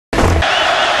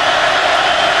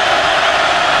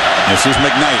This is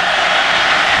McKnight.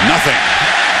 Nothing.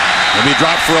 And he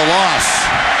dropped for a loss.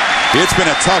 It's been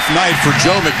a tough night for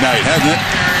Joe McKnight, hasn't it?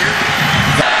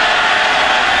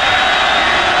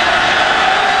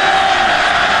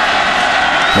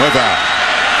 Without.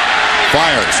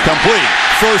 Fires. Complete.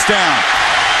 First down.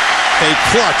 A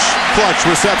clutch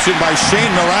reception by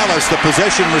Shane Morales. The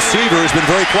possession receiver has been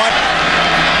very quiet.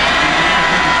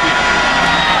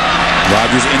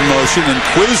 Rodgers in motion, and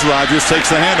Quiz Rodgers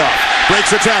takes the handoff.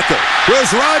 Breaks a tackle.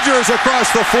 Quiz Rodgers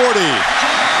across the 40.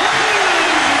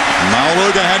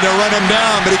 Mauluga had to run him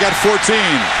down, but he got 14.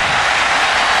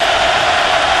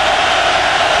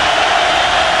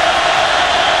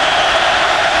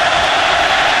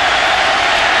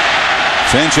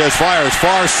 Sanchez fires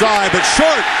far side, but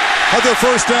short of the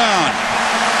first down.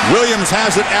 Williams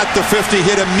has it at the 50,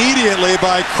 hit immediately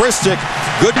by Christic.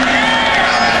 Good.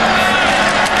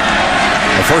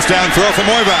 A first down throw from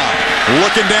Moivau.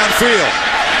 Looking downfield.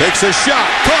 Takes a shot.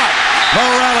 Caught.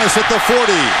 Morales at the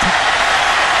 40.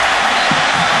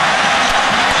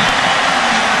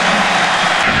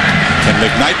 Can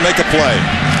McKnight make a play?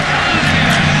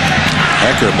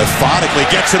 Ecker methodically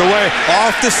gets it away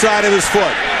off the side of his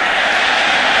foot.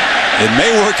 It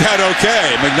may work out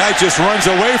okay. McKnight just runs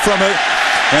away from it,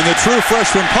 and the true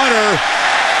freshman punter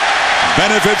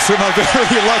benefits from a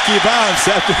very lucky bounce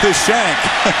after the shank.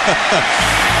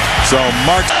 So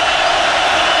Mark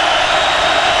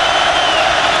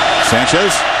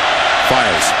Sanchez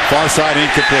fires. Far side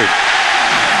incomplete.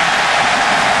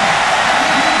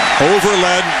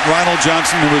 Overled Ronald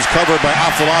Johnson, who was covered by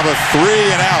Afalava, 3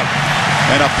 and out.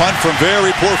 And a punt from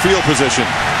very poor field position.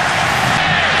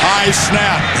 High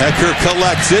snap. Ecker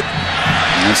collects it.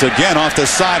 And it's again off the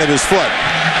side of his foot.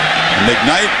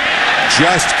 McKnight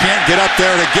just can't get up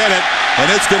there to get it.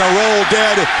 And it's going to roll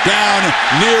dead down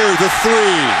near the 3.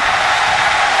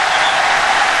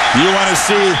 You want to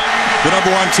see the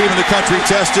 #1 team in the country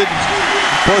tested,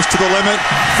 pushed to the limit,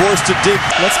 forced to dig.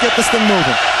 Let's get this thing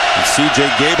moving. C.J.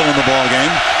 Gable in the ball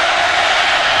game.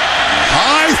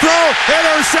 High throw,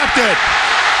 intercepted.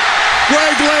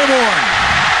 Greg Laybourne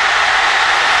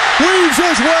weaves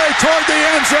his way toward the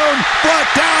end zone, brought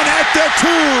down at the 2.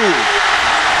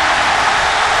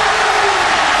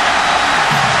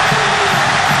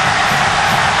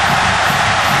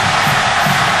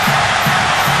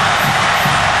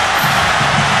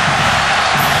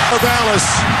 Morales.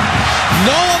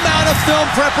 No amount of film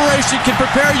preparation can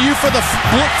prepare you for the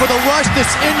rush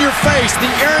that's in your face. The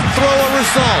errant throw a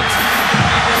result.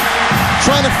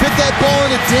 Trying to fit that ball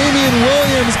into Damian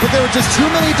Williams, but there were just too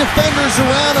many defenders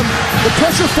around him. The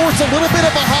pressure forced a little bit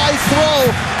of a high throw,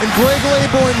 and Greg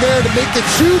Laybourne there to make the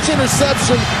huge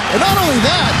interception. And not only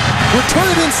that, return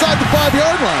it inside the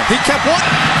 5-yard line. He kept one.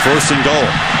 First and goal.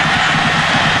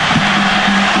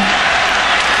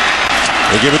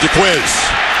 They give it to Quiz.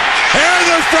 And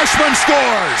the freshman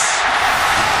scores!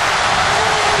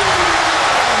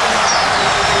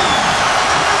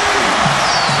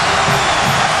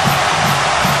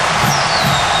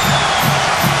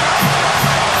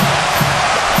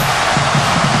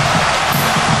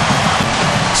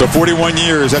 So 41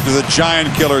 years after the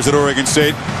Giant Killers at Oregon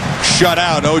State shut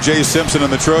out OJ Simpson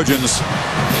and the Trojans,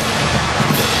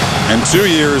 and 2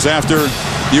 years after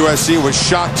USC was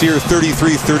shocked here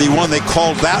 33-31. They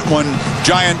called that one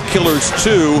Giant Killers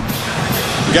 2.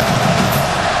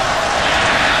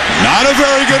 Not a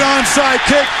very good onside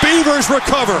kick. Beavers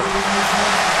recover.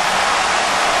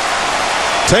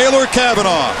 Taylor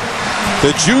Kavanaugh,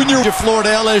 the junior. Florida,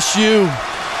 LSU,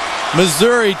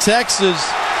 Missouri, Texas,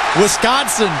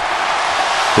 Wisconsin.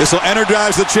 This will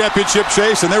energize the championship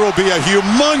chase, and there will be a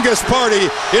humongous party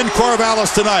in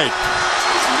Corvallis tonight.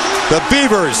 The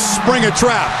Beavers spring a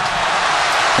trap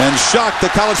and shock the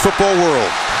college football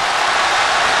world.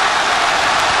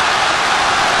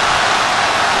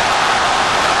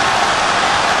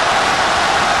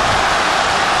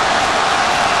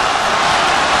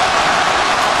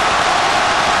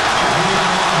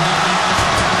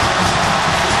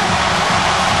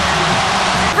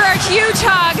 For a huge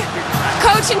hug,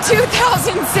 coach in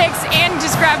 2006, and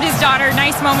just grabbed his daughter.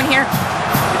 Nice moment here.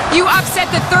 You upset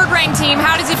the 3rd-ranked team.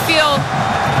 How does it feel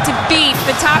to beat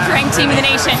the top-ranked team in the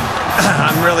nation?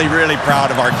 I'm really, really proud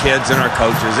of our kids and our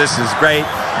coaches. This is great.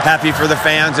 Happy for the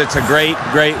fans. It's a great,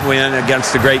 great win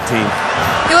against a great team.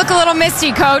 You look a little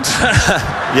misty, Coach.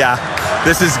 Yeah,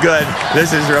 this is good.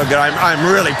 This is real good.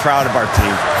 I'm really proud of our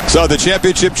team. So the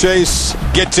championship chase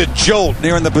get to jolt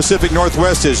here in the Pacific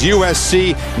Northwest as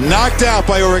USC knocked out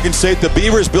by Oregon State. The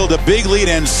Beavers build a big lead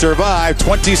and survive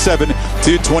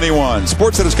 27-21.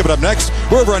 Sports Center is coming up next.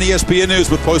 We're over on ESPN News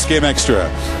with Postgame Extra.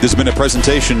 This has been a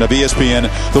presentation of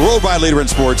ESPN, the worldwide leader in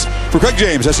sports. For Craig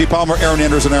James, S.E. Palmer, Aaron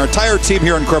Anders, and our entire team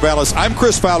here in Corvallis, I'm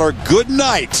Chris Fowler. Good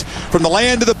night from the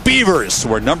land of the Beavers,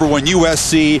 where #1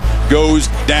 USC goes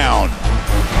down.